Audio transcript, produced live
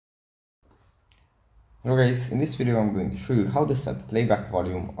Hello guys, in this video I'm going to show you how to set playback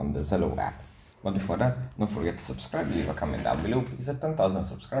volume on the Zello app. But before that, don't forget to subscribe, leave a comment down below, because at 10,000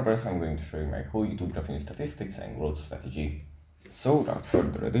 subscribers I'm going to show you my whole YouTube revenue statistics and growth strategy. So without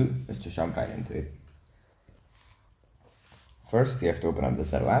further ado, let's just jump right into it. First you have to open up the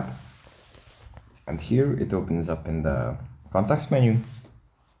Zello app, and here it opens up in the context menu.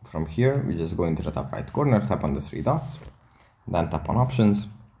 From here we just go into the top right corner, tap on the three dots, then tap on options,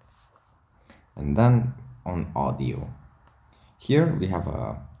 and then on audio. Here we have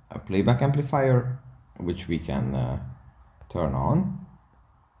a playback amplifier which we can turn on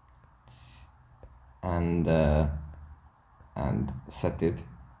and set it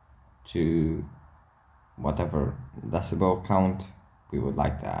to whatever decibel count we would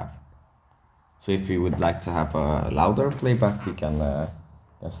like to have. So if we would like to have a louder playback, we can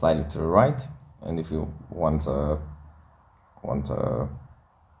slide it to the right, and if you want a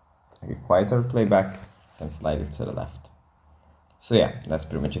quieter playback, then slide it to the left. So yeah, that's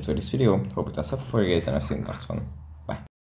pretty much it for this video. Hope it was helpful for you guys, and I'll see you in the next one.